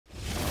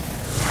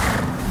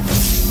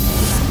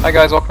Hi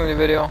guys, welcome to the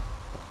video.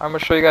 I'm going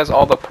to show you guys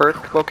all the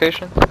perk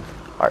locations.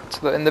 Alright,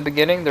 so in the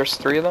beginning there's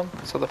 3 of them.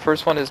 So the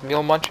first one is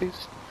Meal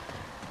Munchies,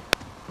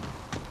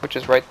 which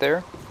is right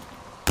there.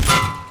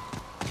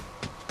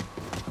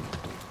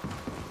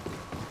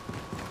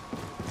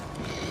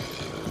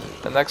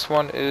 The next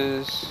one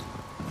is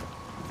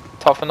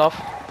Tough Enough,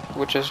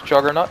 which is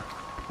Juggernaut.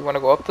 You want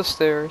to go up the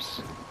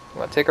stairs, you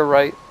want to take a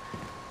right,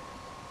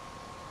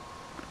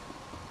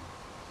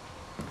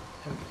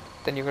 and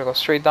then you're going to go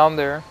straight down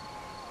there,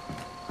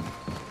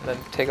 and then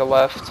take a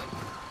left,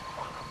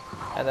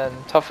 and then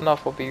Tough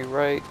Enough will be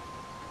right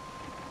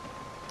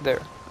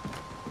there.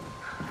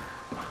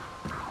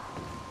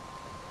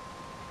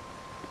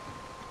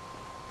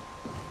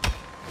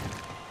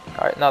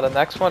 Alright, now the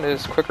next one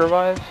is Quick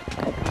Revive,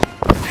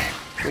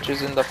 which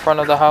is in the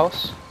front of the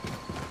house.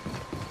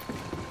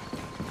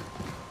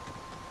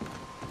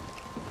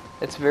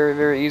 It's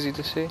very easy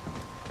to see.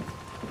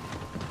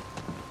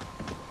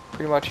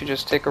 Pretty much you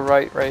just take a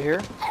right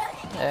here,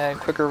 and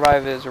Quick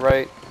Revive is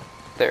right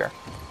there.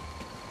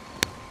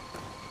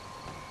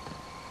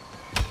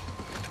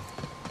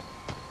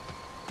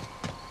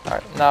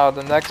 Alright, now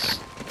the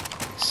next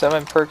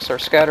 7 perks are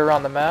scattered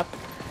around the map.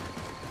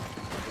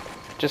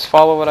 Just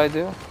follow what I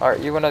do. Alright,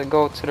 you want to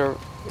go to the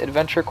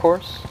adventure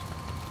course.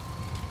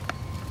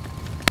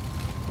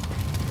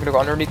 You're going to go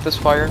underneath this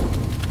fire.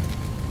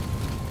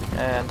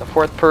 And the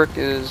 4th perk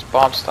is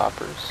Bomb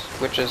Stoppers,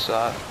 which is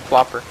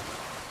Flopper.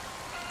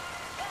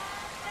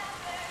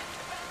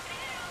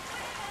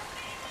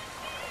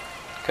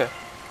 Okay.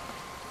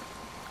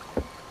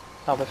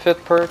 Now the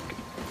 5th perk,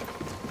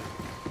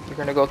 you're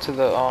going to go to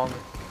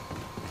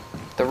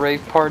the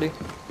Rave party.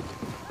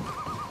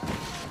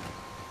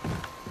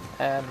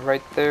 And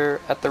right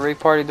there at the Rave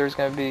party there's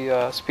going to be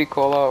Speed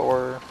Cola,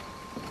 or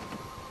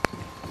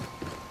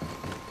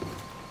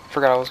I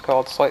forgot what it was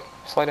called, Sleight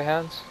of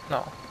Hands?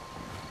 No.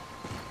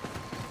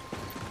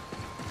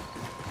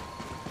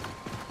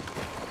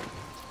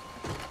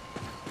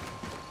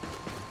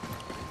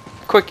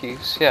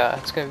 Quickies, yeah,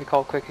 it's going to be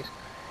called Quickies.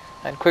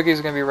 And Quickies is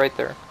going to be right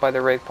there by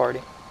the Rave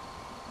party.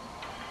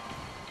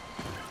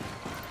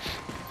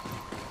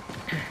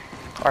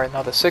 Alright,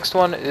 now the 6th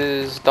one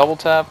is Double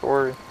Tap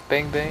or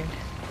Bang Bang.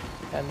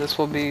 And this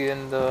will be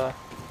in the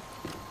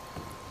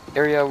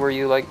area where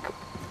you like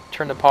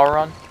turn the power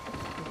on.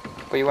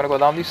 But you want to go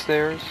down these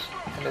stairs,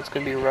 and it's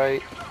going to be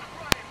right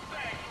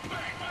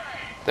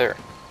there,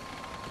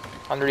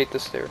 underneath the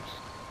stairs.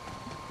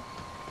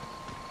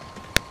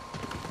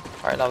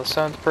 Alright, now the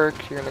 7th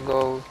perk, you're going to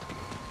go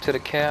to the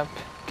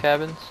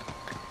cabins.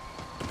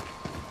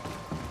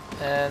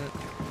 And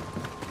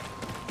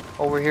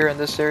over here in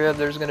this area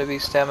there's going to be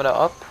Stamina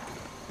Up.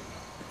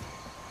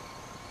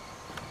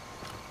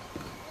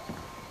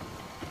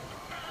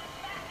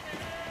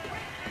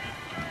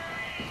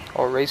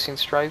 Or Racing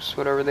Stripes,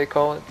 whatever they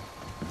call it.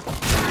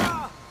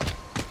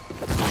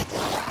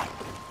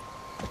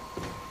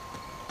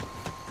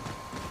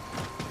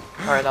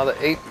 Alright, now the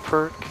 8th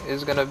perk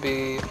is going to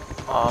be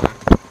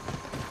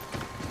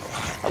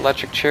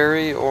Electric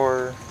Cherry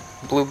or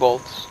Blue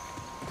Bolts.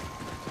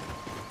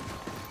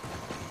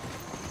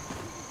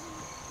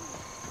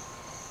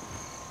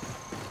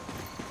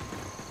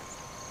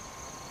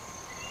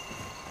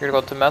 You're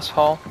going to go to Mess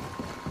Hall.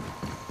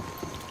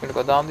 You're going to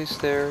go down these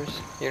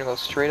stairs. You're going to go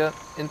straight up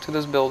into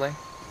this building.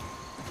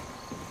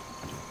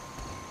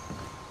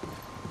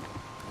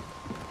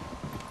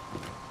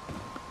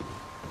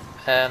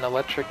 And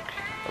electric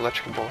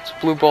bolts.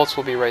 Blue bolts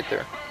will be right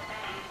there.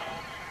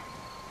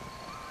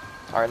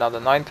 Alright, now the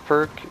 9th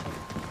perk,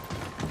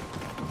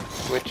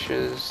 which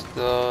is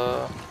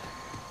the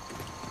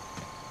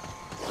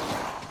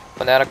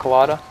Banana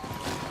Colada.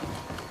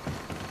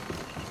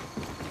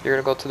 You're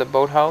going to go to the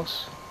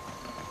boathouse.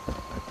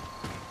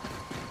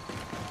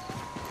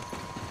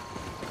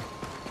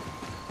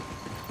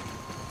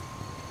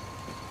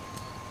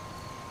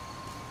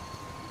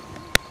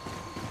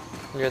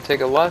 You're going to take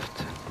a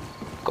left,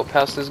 go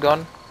past this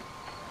gun.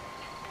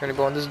 You're going to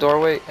go in this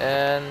doorway,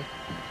 and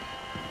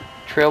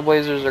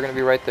Trailblazers are going to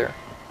be right there.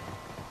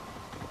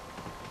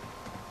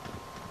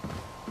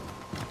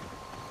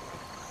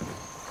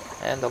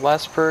 And the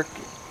last perk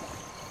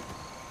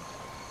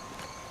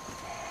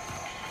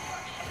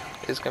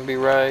is going to be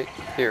right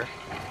here.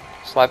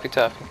 Slappy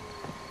Taffy.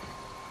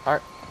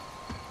 Alright.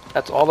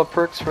 That's all the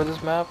perks for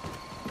this map.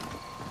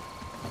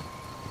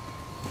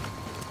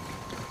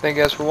 Thank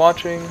you guys for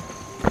watching.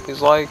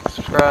 Please like,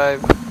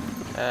 subscribe,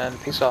 and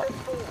peace out.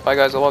 Bye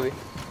guys, I love you.